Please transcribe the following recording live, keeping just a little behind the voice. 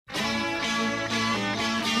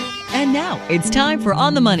And now it's time for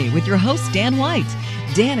On the Money with your host, Dan White.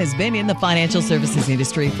 Dan has been in the financial services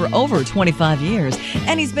industry for over 25 years,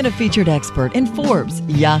 and he's been a featured expert in Forbes,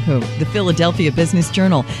 Yahoo, the Philadelphia Business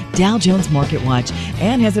Journal, Dow Jones Market Watch,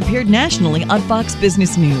 and has appeared nationally on Fox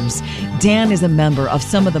Business News. Dan is a member of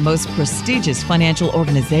some of the most prestigious financial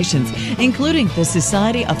organizations, including the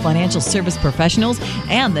Society of Financial Service Professionals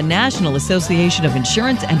and the National Association of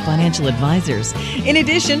Insurance and Financial Advisors. In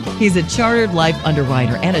addition, he's a chartered life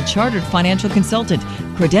underwriter and a chartered financial consultant.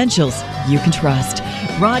 Credentials you can trust.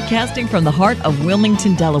 Broadcasting from the heart of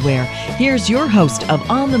Wilmington, Delaware, here's your host of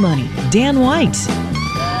On the Money, Dan White.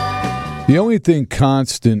 The only thing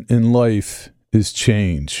constant in life is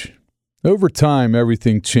change. Over time,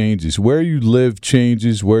 everything changes. Where you live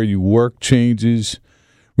changes, where you work changes,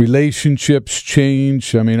 relationships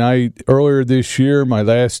change. I mean, earlier this year, my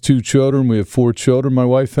last two children, we have 4 children, my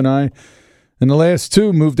wife and I, and the last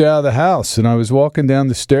 2 moved out of the house. And I was walking down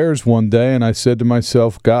the stairs one day, and I said to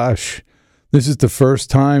myself, gosh, this is the first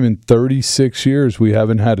time in 36 years we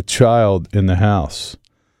haven't had a child in the house.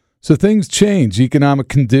 So things change. Economic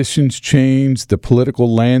conditions change. The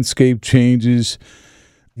political landscape changes.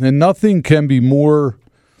 And nothing can be more,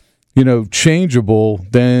 changeable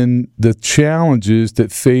than the challenges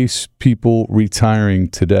that face people retiring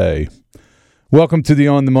today. Welcome to the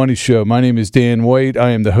On the Money Show. My name is Dan White. I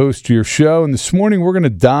am the host of your show. And this morning we're going to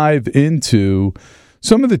dive into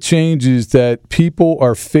some of the changes that people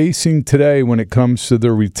are facing today when it comes to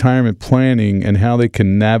their retirement planning and how they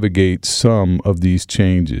can navigate some of these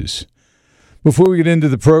changes. Before we get into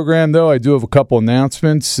the program, though, I do have a couple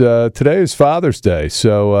announcements. Today is Father's Day,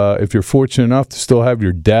 so if you're fortunate enough to still have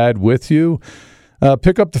your dad with you,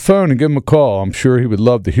 pick up the phone and give him a call. I'm sure he would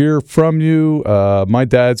love to hear from you. My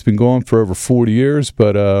dad's been gone for over 40 years,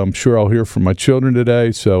 but I'm sure I'll hear from my children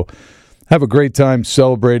today, so have a great time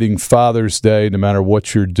celebrating Father's Day, no matter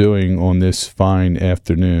what you're doing on this fine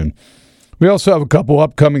afternoon. We also have a couple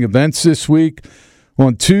upcoming events this week.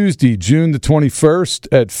 On Tuesday, June the 21st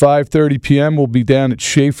at 5:30 p.m., we'll be down at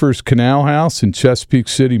Schaefer's Canal House in Chesapeake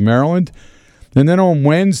City, Maryland. And then on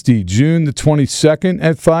Wednesday, June the 22nd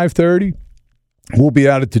at 5:30, we'll be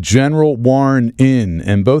out at the General Warren Inn.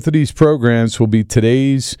 And both of these programs will be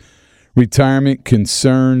today's retirement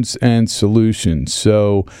concerns and solutions.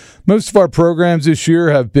 So most of our programs this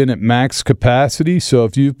year have been at max capacity. So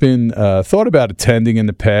if you've been thought about attending in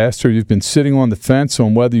the past, or you've been sitting on the fence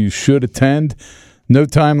on whether you should attend, no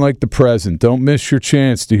time like the present. Don't miss your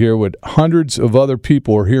chance to hear what hundreds of other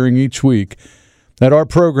people are hearing each week at our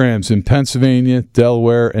programs in Pennsylvania,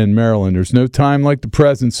 Delaware, and Maryland. There's no time like the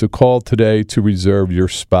present, so call today to reserve your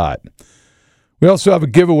spot. We also have a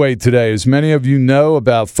giveaway today. As many of you know,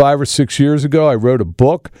 about 5 or 6 years ago, I wrote a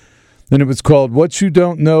book, and it was called What You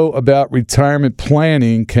Don't Know About Retirement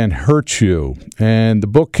Planning Can Hurt You. And the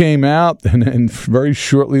book came out, and very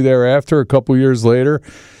shortly thereafter, a couple years later,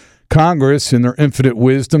 Congress, in their infinite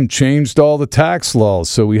wisdom, changed all the tax laws.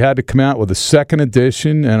 So we had to come out with a second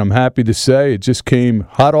edition, and I'm happy to say it just came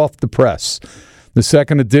hot off the press. The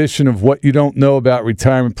second edition of What You Don't Know About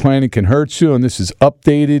Retirement Planning Can Hurt You, and this is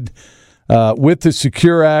updated with the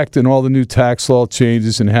Secure Act and all the new tax law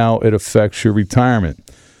changes and how it affects your retirement.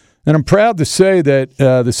 And I'm proud to say that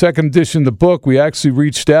the second edition of the book, we actually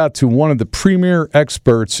reached out to one of the premier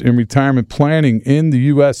experts in retirement planning in the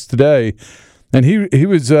U.S. today. And he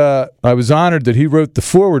was I was honored that he wrote the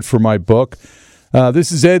foreword for my book.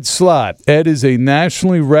 This is Ed Slott. Ed is a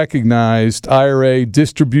nationally recognized IRA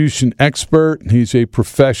distribution expert. He's a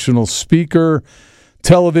professional speaker,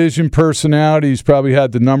 television personality. He's probably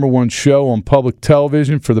had the #1 show on public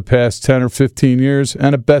television for the past 10 or 15 years,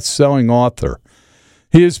 and a best-selling author.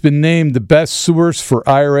 He has been named the best source for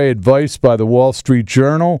IRA advice by the Wall Street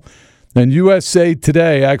Journal, and USA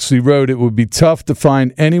Today actually wrote it would be tough to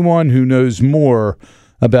find anyone who knows more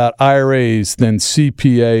about IRAs than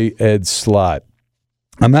CPA Ed Slott.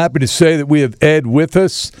 I'm happy to say that we have Ed with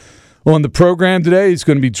us on the program today. He's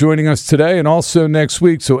going to be joining us today and also next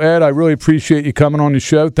week. So, Ed, I really appreciate you coming on the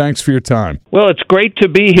show. Thanks for your time. Well, it's great to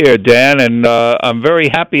be here, Dan, and I'm very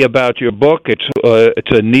happy about your book.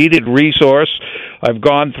 It's a needed resource. I've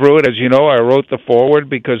gone through it. As you know, I wrote the foreword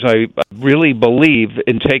because I really believe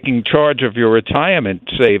in taking charge of your retirement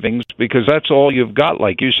savings, because that's all you've got,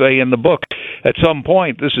 like you say in the book. At some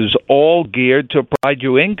point, this is all geared to provide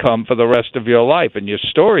you income for the rest of your life, and your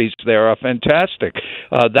stories there are fantastic.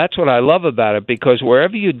 That's what I love about it, because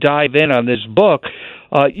wherever you dive in on this book,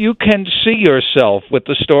 you can see yourself with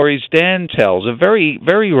the stories Dan tells. They're very,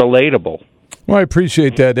 very relatable. Well, I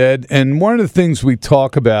appreciate that, Ed. And one of the things we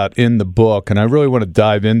talk about in the book, and I really want to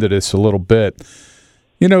dive into this a little bit,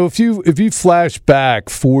 if you flash back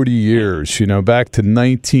 40 years, back to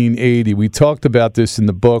 1980, we talked about this in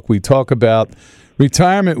the book. We talk about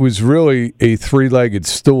retirement was really a three-legged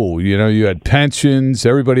stool. You had pensions.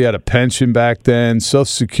 Everybody had a pension back then. Social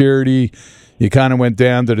Security, you kind of went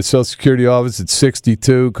down to the Social Security office at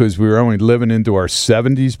 62 because we were only living into our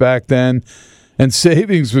 70s back then. And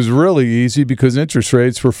savings was really easy because interest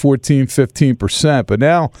rates were 14, 15%. But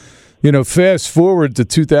now, fast forward to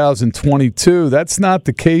 2022, that's not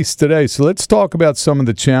the case today. So let's talk about some of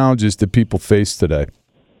the challenges that people face today.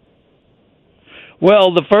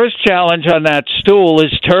 Well, the first challenge on that stool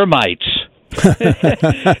is termites.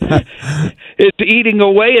 It's eating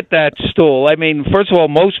away at that stool. I mean, first of all,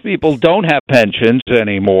 most people don't have pensions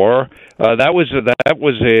anymore. That was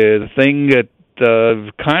a thing that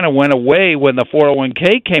kind of went away when the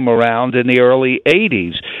 401k came around in the early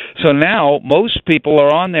 80s. So now most people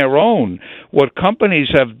are on their own. What companies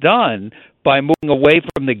have done by moving away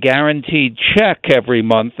from the guaranteed check every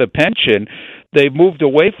month, the pension, they've moved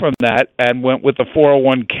away from that and went with the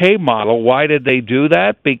 401k model. Why did they do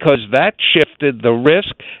that? Because that shifted the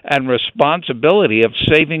risk and responsibility of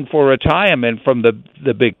saving for retirement from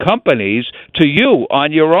the big companies to you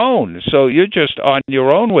on your own. So you're just on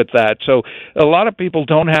your own with that. So a lot of people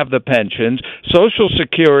don't have the pensions. Social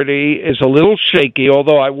Security is a little shaky,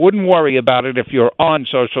 although I wouldn't worry about it if you're on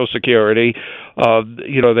Social Security.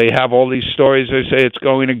 They have all these stories. They say it's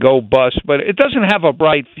going to go bust, but it doesn't have a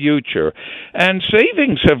bright future. And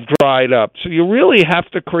savings have dried up. So you really have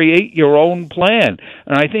to create your own plan.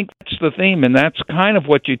 And I think that's the theme, and that's kind of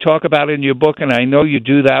what you talk about in your book, and I know you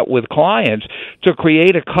do that with clients, to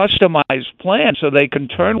create a customized plan so they can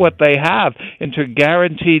turn what they have into a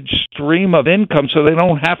guaranteed stream of income so they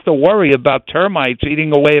don't have to worry about termites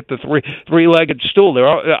eating away at the three-legged stool.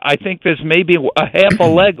 I think there's maybe a half a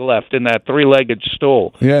leg left in that three-legged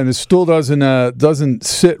stool. Yeah, and the stool doesn't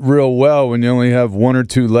sit real well when you only have one or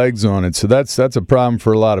two legs on it. So that's a problem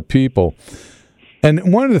for a lot of people.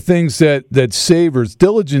 And one of the things that savers,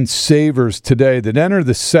 diligent savers today that enter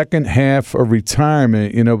the second half of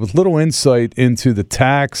retirement, with little insight into the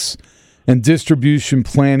tax and distribution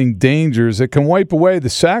planning dangers that can wipe away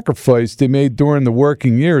the sacrifice they made during the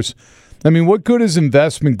working years. I mean, what good is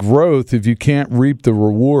investment growth if you can't reap the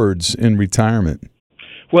rewards in retirement?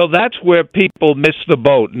 Well, that's where people miss the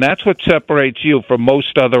boat, and that's what separates you from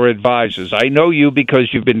most other advisors. I know you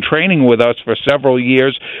because you've been training with us for several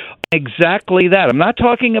years. Exactly that. I'm not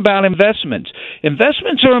talking about investments.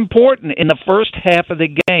 Investments are important in the first half of the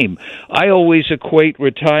game. I always equate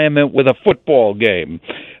retirement with a football game.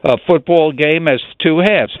 A football game has two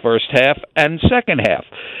halves, first half and second half.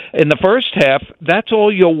 In the first half, that's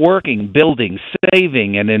all you're working, building,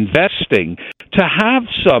 saving, and investing to have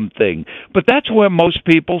something. But that's where most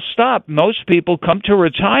people stop. Most people come to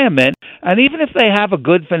retirement, and even if they have a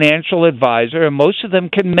good financial advisor, and most of them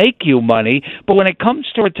can make you money, but when it comes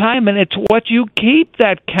to retirement, it's what you keep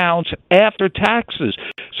that counts after taxes.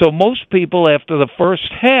 So most people, after the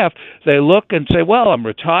first half, they look and say, well, I'm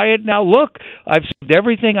retired now. Look, I've saved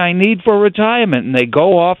everything I need for retirement. And they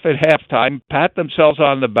go off at halftime, pat themselves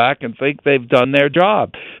on the back, and think they've done their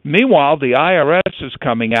job. Meanwhile, the IRS is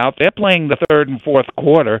coming out. They're playing the third and fourth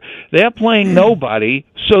quarter. They're playing nobody,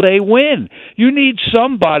 so they win. You need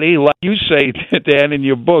somebody, like you say, Dan, in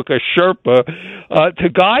your book, a Sherpa, to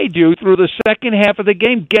guide you through the second half of the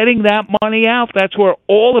game, getting that money out. That's where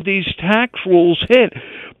all of these tax rules hit.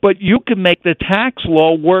 But you can make the tax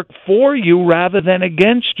law work for you rather than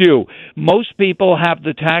against you. Most people have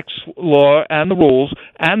the tax law and the rules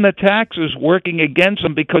and the taxes working against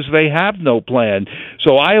them because they have no plan.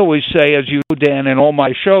 So I always say, as you, Dan, in all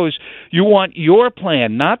my shows, you want your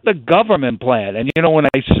plan, not the government plan. And, when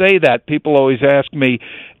I say that, people always ask me,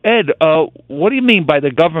 Ed, what do you mean by the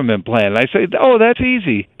government plan? And I say, oh, that's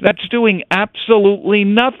easy. That's doing absolutely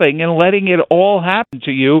nothing and letting it all happen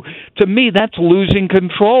to you. To me, that's losing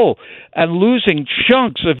control and losing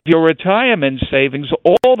chunks of your retirement savings,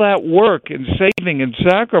 all that work and saving and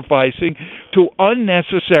sacrificing to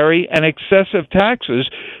unnecessary and excessive taxes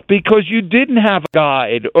because you didn't have a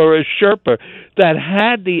guide or a Sherpa that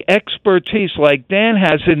had the expertise like Dan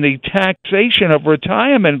has in the taxation of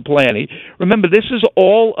retirement planning. Remember, this is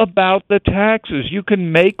all about the taxes. You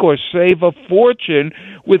can make or save a fortune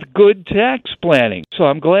with good tax planning. So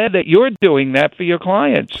I'm glad that you're doing that for your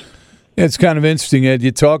clients. Yeah, it's kind of interesting, Ed.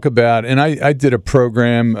 You talk about, and I did a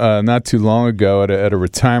program not too long ago at a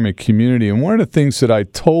retirement community, and one of the things that I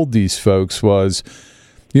told these folks was,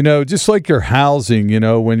 just like your housing,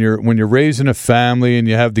 when you're raising a family and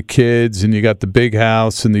you have the kids and you got the big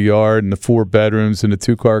house and the yard and the 4 bedrooms and the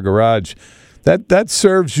 2-car garage, that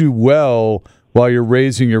serves you well while you're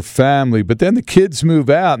raising your family. But then the kids move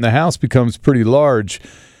out and the house becomes pretty large.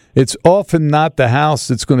 It's often not the house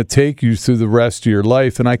that's going to take you through the rest of your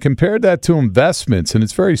life. And I compared that to investments, and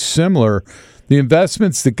it's very similar. The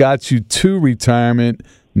investments that got you to retirement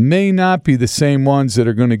may not be the same ones that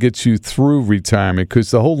are going to get you through retirement,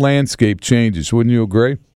 because the whole landscape changes. Wouldn't you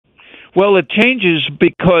agree? Well, it changes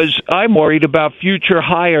because I'm worried about future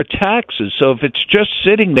higher taxes. So if it's just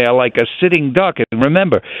sitting there like a sitting duck, and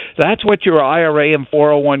remember, that's what your IRA and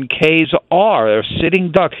 401ks are, they're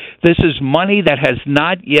sitting duck. This is money that has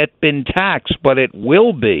not yet been taxed, but it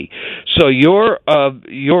will be. So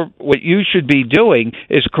what you should be doing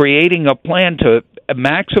is creating a plan to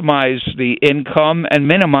maximize the income and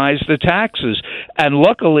minimize the taxes. And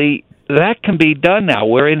luckily, that can be done now.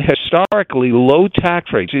 We're in historically low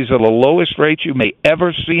tax rates. These are the lowest rates you may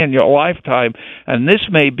ever see in your lifetime, and this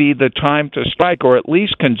may be the time to strike, or at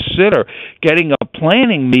least consider getting a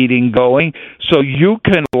planning meeting going so you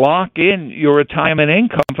can lock in your retirement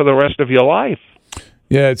income for the rest of your life.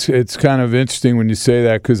 Yeah, it's kind of interesting when you say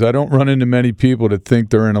that, because I don't run into many people that think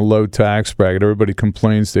they're in a low tax bracket. Everybody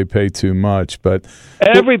complains they pay too much, but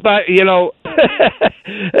everybody, Dan,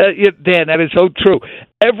 that is so true.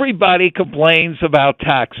 Everybody complains about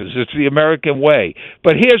taxes. It's the American way.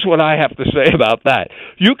 But here's what I have to say about that.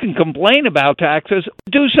 You can complain about taxes,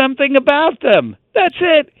 do something about them. That's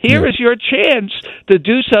it. Here is your chance to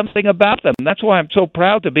do something about them. That's why I'm so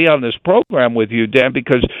proud to be on this program with you, Dan,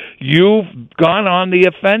 because you've gone on the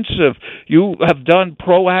offensive. You have done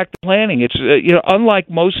proactive planning. It's unlike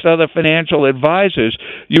most other financial advisors,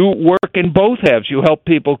 you work in both halves. You help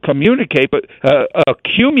people communicate, but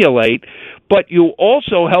accumulate, but you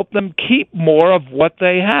also help them keep more of what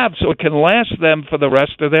they have so it can last them for the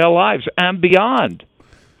rest of their lives and beyond.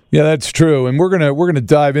 Yeah, that's true, and we're gonna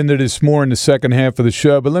dive into this more in the second half of the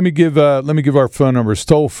show. But let me give our phone numbers.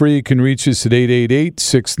 Toll free, you can reach us at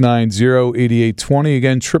 888-690-8820.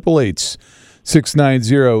 Again,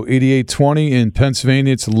 888-690-8820. In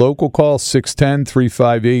Pennsylvania, it's a local call,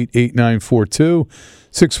 610-358-8942.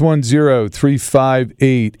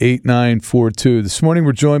 610-358-8942. This morning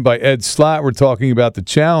we're joined by Ed Slott. We're talking about the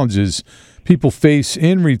challenges people face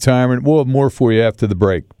in retirement. We'll have more for you after the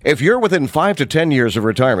break. If you're within 5 to 10 years of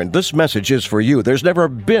retirement, this message is for you. There's never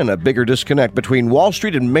been a bigger disconnect between Wall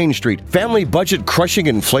Street and Main Street. Family budget crushing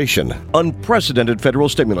inflation. Unprecedented federal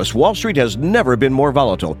stimulus. Wall Street has never been more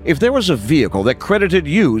volatile. If there was a vehicle that credited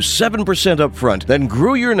you 7% up front, then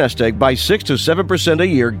grew your nest egg by 6 to 7% a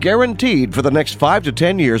year, guaranteed for the next 5 to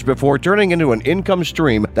 10 years before turning into an income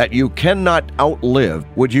stream that you cannot outlive,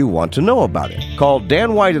 would you want to know about it? Call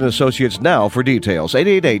Dan White and Associates now for details.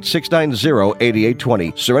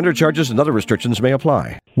 888-690-8820. Surrender charges and other restrictions may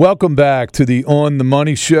apply. Welcome back to the On the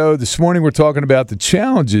Money Show. This morning we're talking about the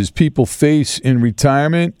challenges people face in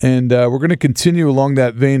retirement, and we're going to continue along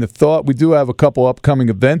that vein of thought. We do have a couple upcoming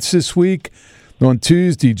events this week. On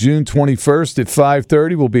Tuesday, June 21st at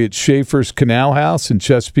 5:30, we'll be at Schaefer's Canal House in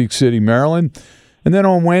Chesapeake City, Maryland. And then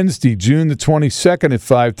on Wednesday, June the 22nd at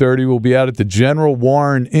 5:30, we'll be out at the General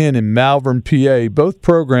Warren Inn in Malvern, PA. Both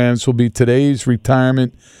programs will be today's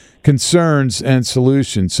retirement concerns and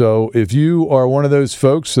solutions. So if you are one of those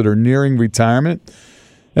folks that are nearing retirement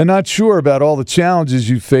and not sure about all the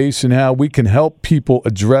challenges you face and how we can help people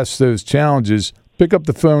address those challenges, pick up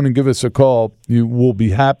the phone and give us a call. You will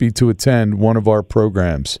be happy to attend one of our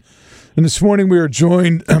programs. And this morning we are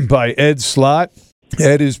joined by Ed Slott.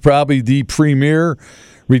 Ed is probably the premier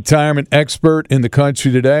retirement expert in the country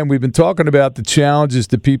today, and we've been talking about the challenges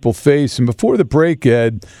that people face. And before the break,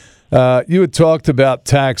 Ed, you had talked about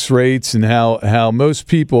tax rates and how most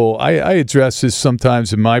people, I address this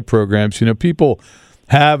sometimes in my programs, people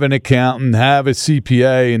have an accountant, have a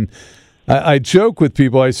CPA, and I joke with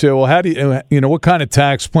people. I say, well, how do you, what kind of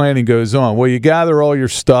tax planning goes on? Well, you gather all your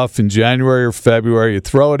stuff in January or February, you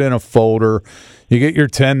throw it in a folder, you get your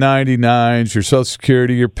 1099s, your Social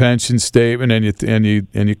Security, your pension statement, and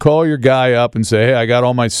you call your guy up and say, hey, I got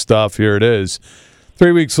all my stuff, here it is.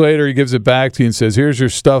 3 weeks later, he gives it back to you and says, here's your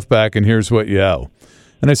stuff back, and here's what you owe.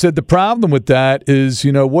 And I said the problem with that is,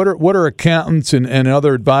 what are accountants and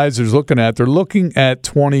other advisors looking at? They're looking at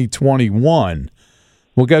 2021.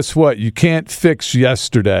 Well, guess what? You can't fix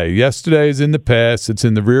yesterday. Yesterday is in the past. It's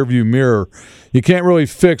in the rearview mirror. You can't really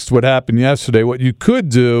fix what happened yesterday. What you could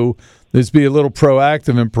do is be a little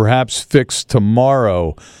proactive and perhaps fix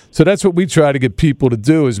tomorrow. So that's what we try to get people to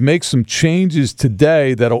do, is make some changes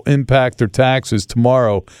today that'll impact their taxes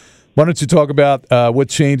tomorrow. Why don't you talk about what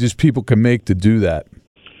changes people can make to do that?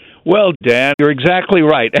 Well, Dan, you're exactly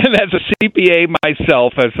right. And as a CPA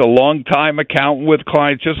myself, as a long-time accountant with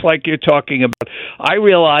clients, just like you're talking about, I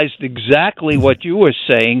realized exactly what you were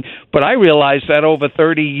saying, but I realized that over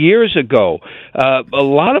 30 years ago. A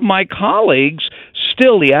lot of my colleagues,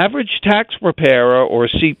 still, the average tax preparer or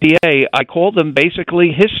CPA, I call them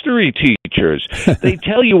basically history teachers. They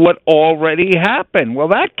tell you what already happened. Well,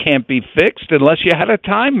 that can't be fixed unless you had a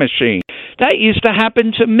time machine. That used to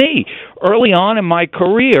happen to me. Early on in my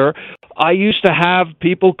career, I used to have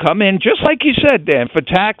people come in, just like you said, Dan, for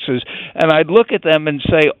taxes, and I'd look at them and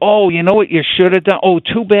say, oh, you know what you should have done? Oh,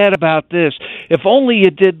 too bad about this. If only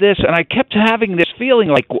you did this. And I kept having this feeling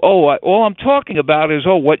like, all I'm talking about is,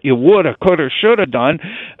 what you would have, could have, should have done.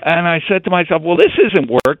 And I said to myself, well, this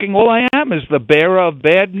isn't working. All I am is the bearer of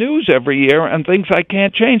bad news every year and things I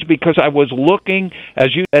can't change, because I was looking,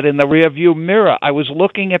 as you said, in the rearview mirror. I was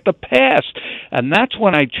looking at the past. And that's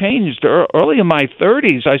when I changed. Early in my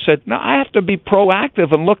 30s, I said, no, I have to be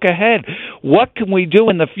proactive and look ahead. What can we do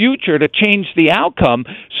in the future to change the outcome?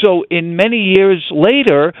 So in many years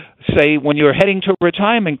later, say when you're heading to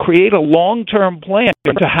retirement, create a long-term plan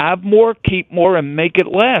to have more, keep more, and make it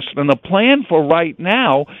last. And the plan for right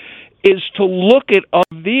now is to look at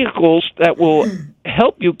vehicles that will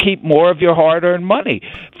help you keep more of your hard-earned money.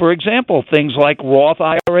 For example, things like Roth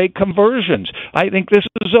IRA conversions. I think this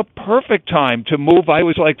is a perfect time to move. I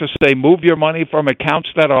always like to say, move your money from accounts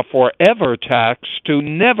that are forever taxed to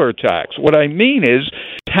never taxed. What I mean is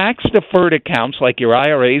tax-deferred accounts like your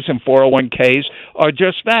IRAs and 401ks are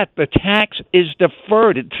just that. The tax is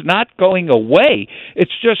deferred. It's not going away.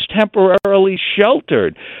 It's just temporarily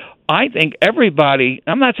sheltered. I think everybody,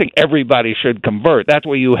 I'm not saying everybody should convert. That's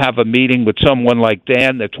where you have a meeting with someone like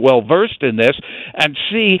Dan that's well-versed in this and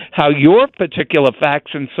see how your particular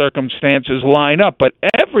facts and circumstances line up. But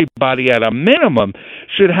everybody at a minimum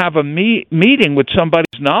should have a meeting with somebody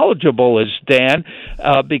as knowledgeable as Dan,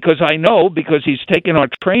 because I know, because he's taken our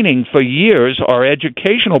training for years, our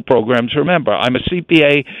educational programs. Remember, I'm a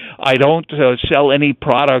CPA. I don't sell any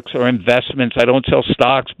products or investments. I don't sell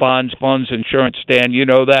stocks, bonds, funds, insurance, Dan. You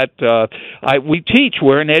know that. We teach.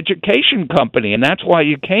 We're an education company, and that's why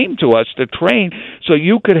you came to us to train, so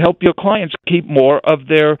you could help your clients keep more of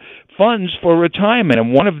their funds for retirement.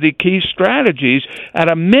 And one of the key strategies,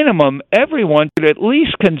 at a minimum, everyone should at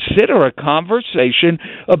least consider a conversation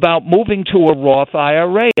about moving to a Roth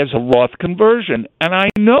IRA as a Roth conversion. And I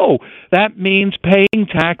know that means paying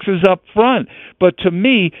taxes up front, but to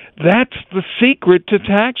me, that's the secret to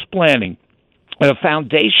tax planning. A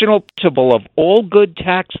foundational principle of all good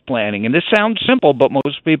tax planning, and this sounds simple, but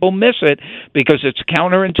most people miss it because it's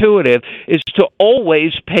counterintuitive, is to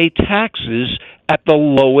always pay taxes at the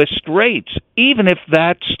lowest rates, even if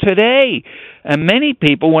that's today. And many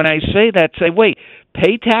people, when I say that, say, wait,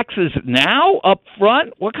 pay taxes now up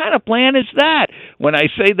front? What kind of plan is that? When I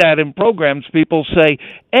say that in programs, people say,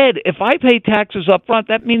 Ed, if I pay taxes up front,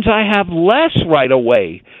 that means I have less right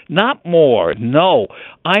away, not more. No,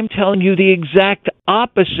 I'm telling you the exact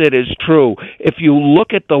opposite is true. If you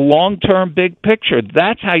look at the long-term big picture,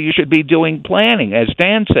 that's how you should be doing planning. As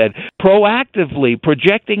Dan said, proactively,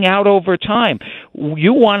 projecting out over time.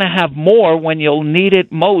 You want to have more when you'll need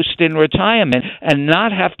it most in retirement and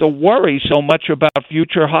not have to worry so much about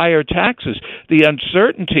future higher taxes. The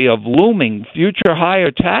uncertainty of looming future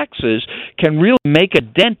higher taxes can really make a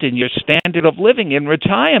dent in your standard of living in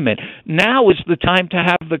retirement. Now is the time to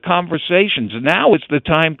have the conversations. Now is the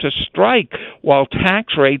time to strike while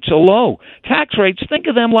tax rates are low. Tax rates, think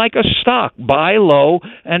of them like a stock. Buy low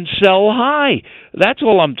and sell high. That's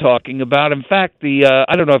all I'm talking about. In fact,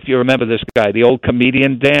 I don't know if you remember this guy, the old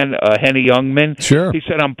comedian, Dan, Henny Youngman. Sure. He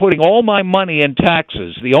said, I'm putting all my money in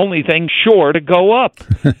taxes. The only thing sure to go up.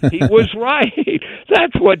 He was right.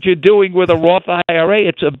 That's what you're doing with a Roth IRA.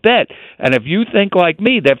 It's a bet. And if you think like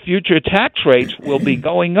me that future tax rates will be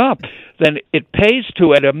going up, then it pays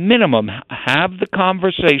to, at a minimum, have the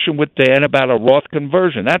conversation with Dan about a Roth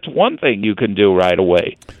conversion. That's one thing you can do right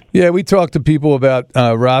away. Yeah, we talk to people about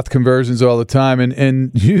Roth conversions all the time,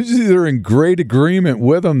 and usually they're in great agreement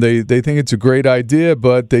with them. They think it's a great idea,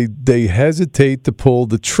 but they hesitate to pull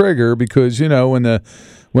the trigger because, you know, when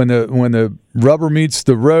the rubber meets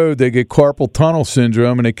the road, they get carpal tunnel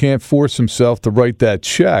syndrome and they can't force themselves to write that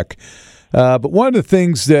check. But one of the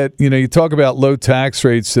things that, you know, you talk about low tax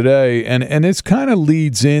rates today, and this kind of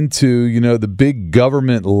leads into, you know, the big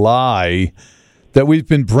government lie that we've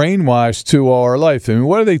been brainwashed to all our life. I mean,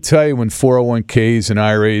 what do they tell you when 401ks and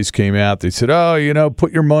IRAs came out? They said, oh, you know,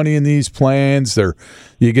 put your money in these plans.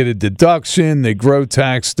 You get a deduction. They grow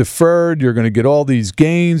tax deferred. You're going to get all these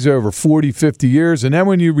gains over 40, 50 years. And then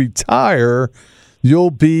when you retire,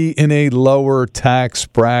 you'll be in a lower tax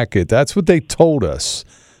bracket. That's what they told us.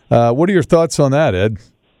 What are your thoughts on that, Ed?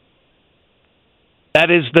 That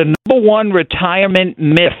is the number one retirement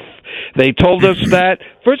myth. They told us that.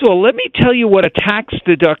 First of all, let me tell you what a tax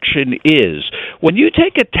deduction is. When you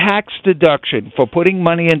take a tax deduction for putting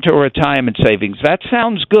money into retirement savings, that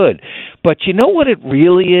sounds good. But you know what it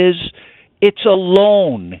really is? It's a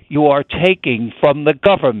loan you are taking from the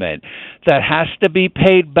government that has to be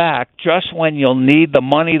paid back just when you'll need the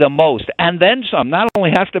money the most. And then some. Not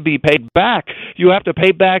only has to be paid back, you have to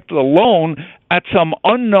pay back the loan at some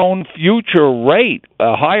unknown future rate,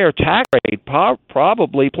 a higher tax rate,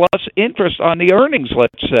 probably, plus interest on the earnings,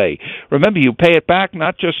 let's say. Remember, you pay it back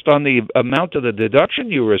not just on the amount of the deduction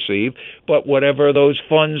you receive, but whatever those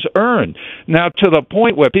funds earn. Now, to the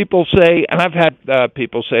point where people say, and I've had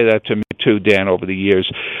people say that to me too, Dan, over the years,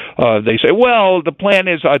 they say, well, the plan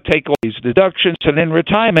is I take all these deductions, and in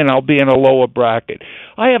retirement I'll be in a lower bracket.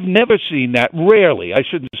 I have never seen that, rarely, I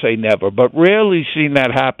shouldn't say never, but rarely seen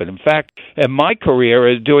that happen. In fact, in my career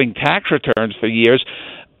as doing tax returns for years,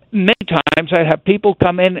 many times I'd have people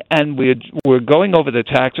come in and we're going over the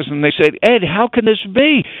taxes, and they said, Ed, how can this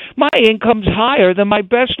be? My income's higher than my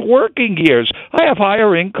best working years. I have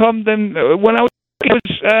higher income than when I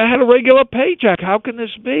had a regular paycheck. How can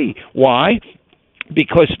this be? Why?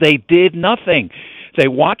 Because they did nothing. They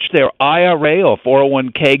watched their IRA or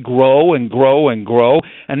 401k grow and grow and grow,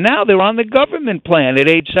 and now they're on the government plan at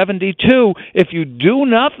age 72. If you do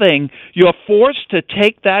nothing, you're forced to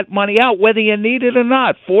take that money out, whether you need it or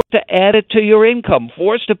not, forced to add it to your income,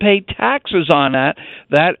 forced to pay taxes on that,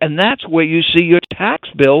 and that's where you see your tax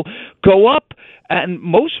bill go up. And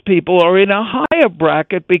most people are in a higher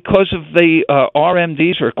bracket because of the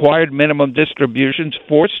RMDs, required minimum distributions,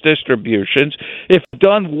 forced distributions. If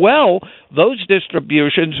done well, those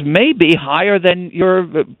distributions may be higher than your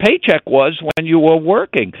paycheck was when you were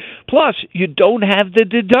working. Plus, you don't have the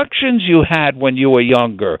deductions you had when you were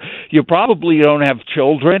younger. You probably don't have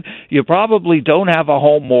children. You probably don't have a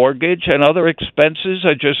home mortgage, and other expenses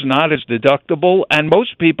are just not as deductible. And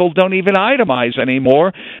most people don't even itemize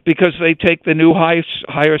anymore because they take the new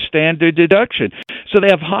higher standard deduction. So they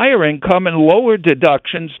have higher income and lower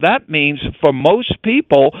deductions. That means for most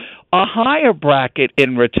people a higher bracket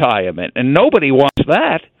in retirement, and nobody wants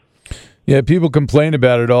that. Yeah, people complain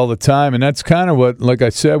about it all the time, and that's kind of what, like I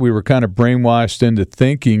said, we were kind of brainwashed into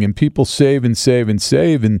thinking, and people save and save and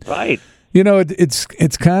save. And right. You know, it's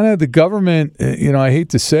kind of the government, you know, I hate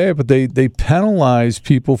to say it, but they penalize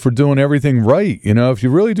people for doing everything right. You know, if you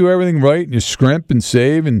really do everything right and you scrimp and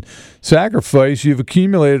save and sacrifice, you've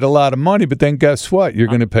accumulated a lot of money, but then guess what? You're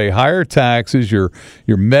going to pay higher taxes, your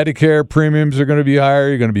Medicare premiums are going to be higher,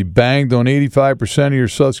 you're going to be banged on 85% of your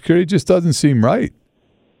Social Security. It just doesn't seem right.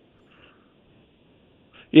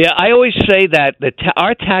 Yeah, I always say that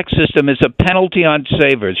our tax system is a penalty on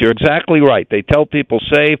savers. You're exactly right. They tell people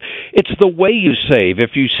save. It's the way you save.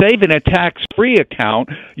 If you save in a tax-free account,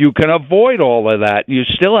 you can avoid all of that. You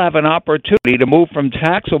still have an opportunity to move from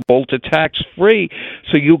taxable to tax-free,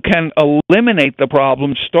 so you can eliminate the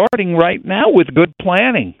problem starting right now with good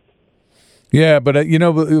planning. Yeah, but you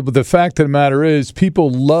know, the fact of the matter is, people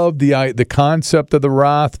love the concept of the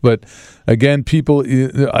Roth, but again,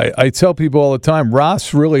 I tell people all the time,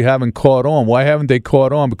 Roths really haven't caught on. Why haven't they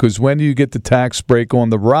caught on? Because when do you get the tax break on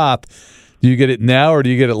the Roth? Do you get it now or do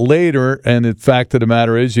you get it later? And the fact of the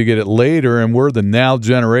matter is, you get it later, and we're the now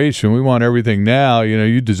generation. We want everything now. You know,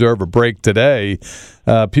 you deserve a break today.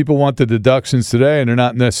 People want the deductions today, and they're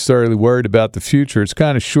not necessarily worried about the future. It's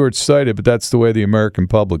kind of short-sighted, but that's the way the American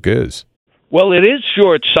public is. Well, it is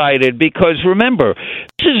short-sighted because, remember,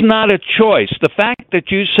 this is not a choice. The fact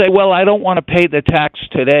that you say, well, I don't want to pay the tax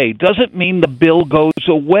today doesn't mean the bill goes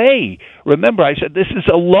away. Remember, I said this is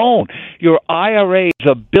a loan. Your IRA is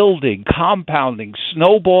a building, compounding,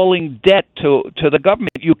 snowballing debt to the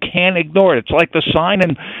government. You can't ignore it. It's like the sign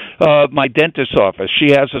in my dentist's office.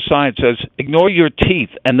 She has a sign that says, ignore your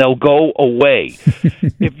teeth and they'll go away.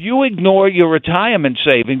 If you ignore your retirement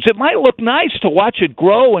savings, it might look nice to watch it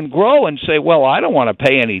grow and grow and say, well, I don't want to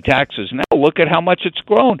pay any taxes now. Look at how much it's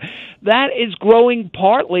grown. That is growing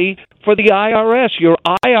partly for the IRS. Your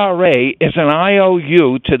IRA is an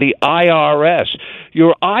IOU to the IRS.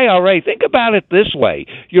 Your IRA, think about it this way.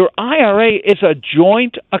 Your IRA is a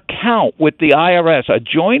joint account with the IRS, a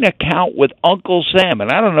joint account with Uncle Sam. And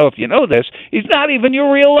I don't know if you know this, he's not even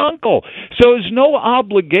your real uncle. So there's no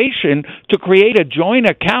obligation to create a joint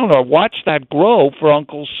account or watch that grow for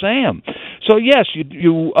Uncle Sam. So yes,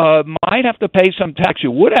 you might have to pay some tax. You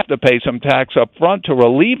would have to pay some tax up front to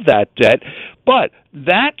relieve that debt, but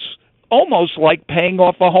that's almost like paying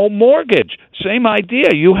off a home mortgage. Same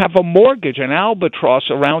idea. You have a mortgage, an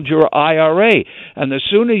albatross around your IRA, and the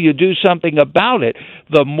sooner you do something about it,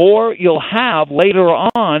 the more you'll have later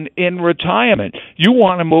on in retirement. You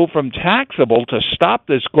want to move from taxable to stop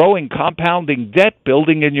this growing compounding debt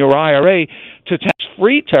building in your IRA to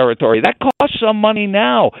tax-free territory. That costs some money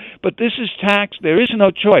now, but this is tax. There is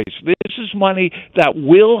no choice. This is money that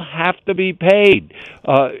will have to be paid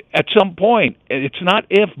at some point. It's not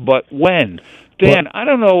if, but when. Dan, I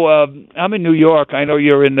don't know, I'm in New York. I know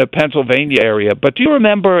you're in the Pennsylvania area, but do you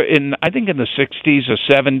remember I think in the 60s or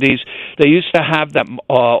 70s, they used to have that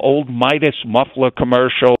old Midas muffler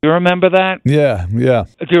commercial? Do you remember that? Yeah. Do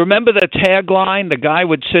you remember the tagline? The guy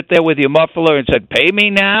would sit there with your muffler and said, "Pay me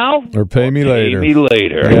now or pay me later." Pay me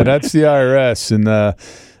later. Yeah, that's the IRS.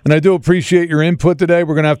 And I do appreciate your input today.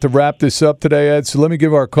 We're going to have to wrap this up today, Ed. So let me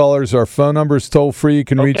give our callers our phone numbers toll free. You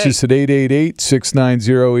can reach us at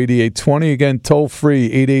 888-690-8820. Again, toll free,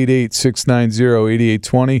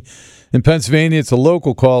 888-690-8820. In Pennsylvania, it's a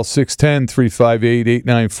local call,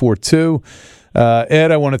 610-358-8942.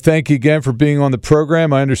 Ed, I want to thank you again for being on the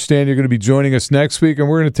program. I understand you're going to be joining us next week, and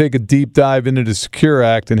we're going to take a deep dive into the Secure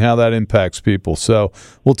Act and how that impacts people. So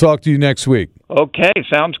we'll talk to you next week. Okay,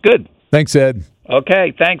 sounds good. Thanks, Ed.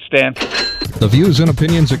 Okay, thanks, Dan. The views and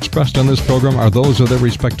opinions expressed on this program are those of their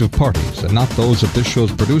respective parties and not those of this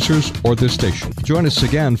show's producers or this station. Join us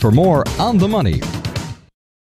again for more On the Money